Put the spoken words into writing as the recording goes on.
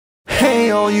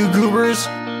Hey all you goobers,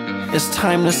 it's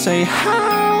time to say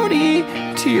howdy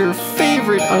to your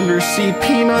favorite undersea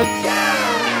peanut,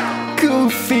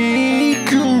 Goofy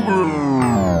Goober.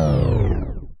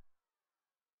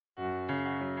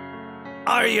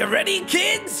 Are you ready,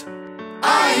 kids?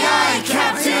 Aye, aye,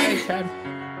 Captain!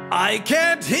 I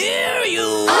can't hear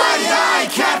you! Aye, aye,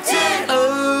 Captain!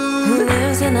 Who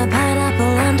lives in a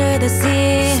pineapple under the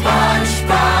sea?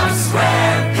 SpongeBob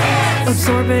SquarePants!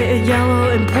 Absorbent yellow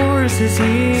and porous is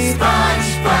he?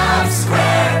 SpongeBob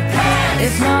SquarePants!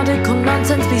 If nautical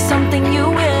nonsense be something you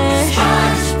wish,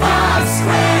 SpongeBob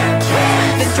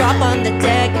SquarePants! then drop on the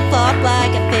deck and flop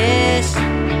like a fish.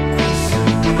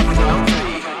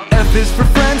 F is for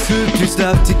friends who do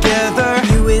stuff together.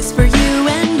 U is for you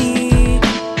and me.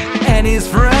 N is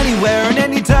for anywhere and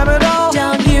anytime at all.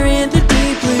 Down here in the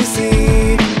deep blue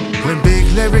sea. When Big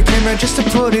Larry came around just to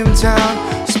put him down,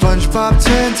 SpongeBob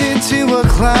turned into a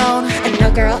clown. And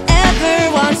no girl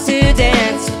ever wants to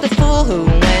dance with the fool who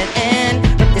went in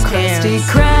with his Krusty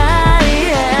pants. Krab,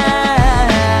 yeah.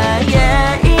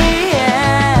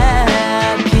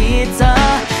 Pizza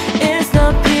is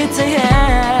the pizza,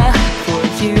 yeah. For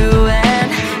you and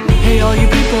me. Hey all you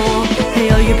people, hey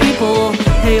all you people,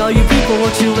 hey all you people,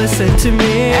 won't you listen to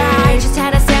me? I just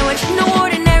had a sandwich, no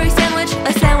ordinary sandwich,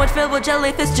 a sandwich filled with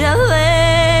jellyfish jelly.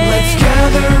 Let's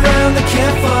gather around the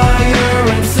campfire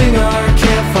and sing our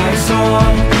campfire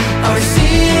song. Our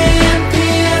CAMPFIRESONG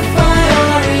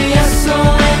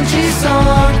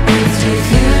song. If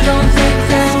you don't think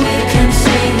that we can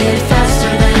sing it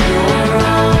faster, then you're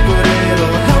wrong. But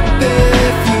it'll help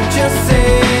if you just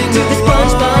sing Do the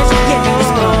SpongeBob, yeah, do the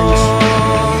sponge.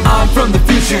 I'm from the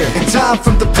future and I'm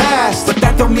from the past, but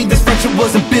that don't mean this friendship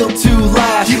wasn't built to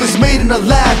last. He was made in a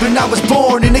lab and I was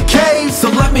born in a cave. So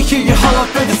let me hear you holler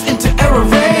for this inter-era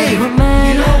rave. You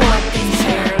don't want these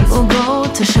hairs. We'll go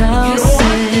to Chelsea. You don't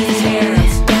want these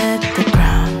hairs. Get the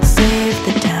crown, save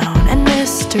the town, and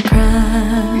Mr.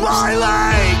 Krabs. My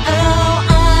leg! Oh,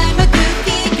 I'm a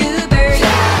goofy goober,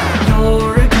 yeah.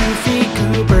 You're a goofy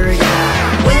goober,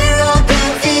 yeah. We're all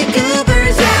goofy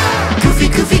goobers, yeah. Goofy,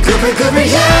 goofy, goober, goober,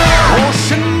 yeah!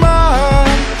 Ocean man,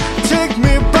 take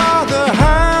me by the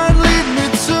hand, lead me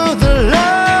to the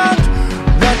land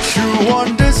that you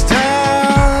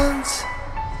understand.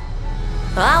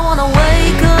 I wanna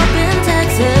wake up in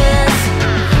Texas.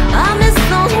 I miss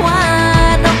those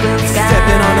wide open skies.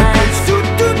 Stepping on a beach,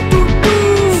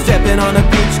 stepping on a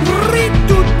beach,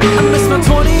 I miss my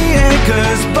 20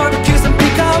 acres, barbecues and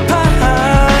pecan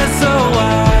pies. So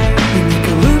why? You make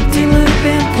a loop-de-loop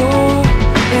and pull,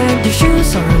 and your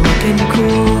shoes are looking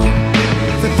cool.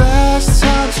 The best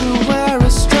time to wear a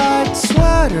striped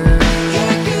sweater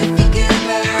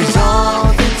is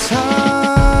all the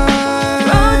time.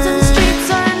 Roads and streets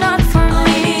are not for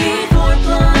me.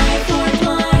 Four-ply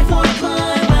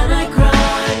when I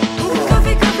cry.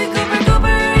 Goofy, goofy, goober,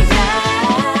 goober, yeah.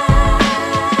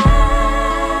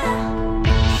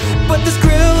 But this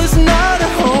grill is not a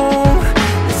home.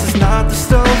 This is not the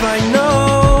stove I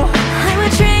know. I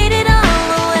would trade it all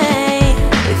away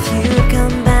if you'd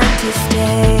come back to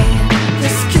stay.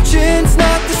 This kitchen's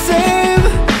not the same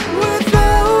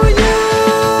without you.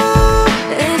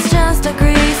 It's just a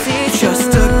greasy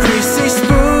Just a greasy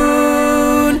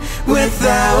spoon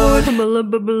without.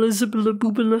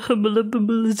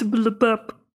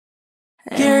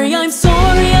 Gary, I'm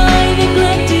sorry I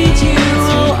neglected you.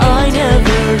 Oh, I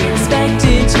never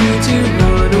expected you to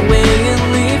run away and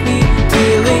leave me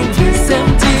feeling this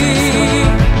empty.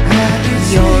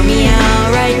 Your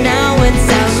meow right now would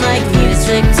sound like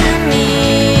music to me.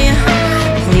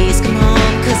 Please come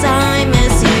home, 'cause I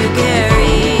miss you,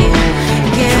 Gary.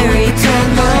 Gary,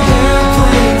 come home.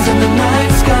 Planes in the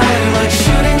night sky like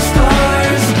shooting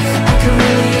stars. I could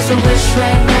really use a wish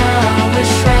right now,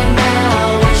 wish right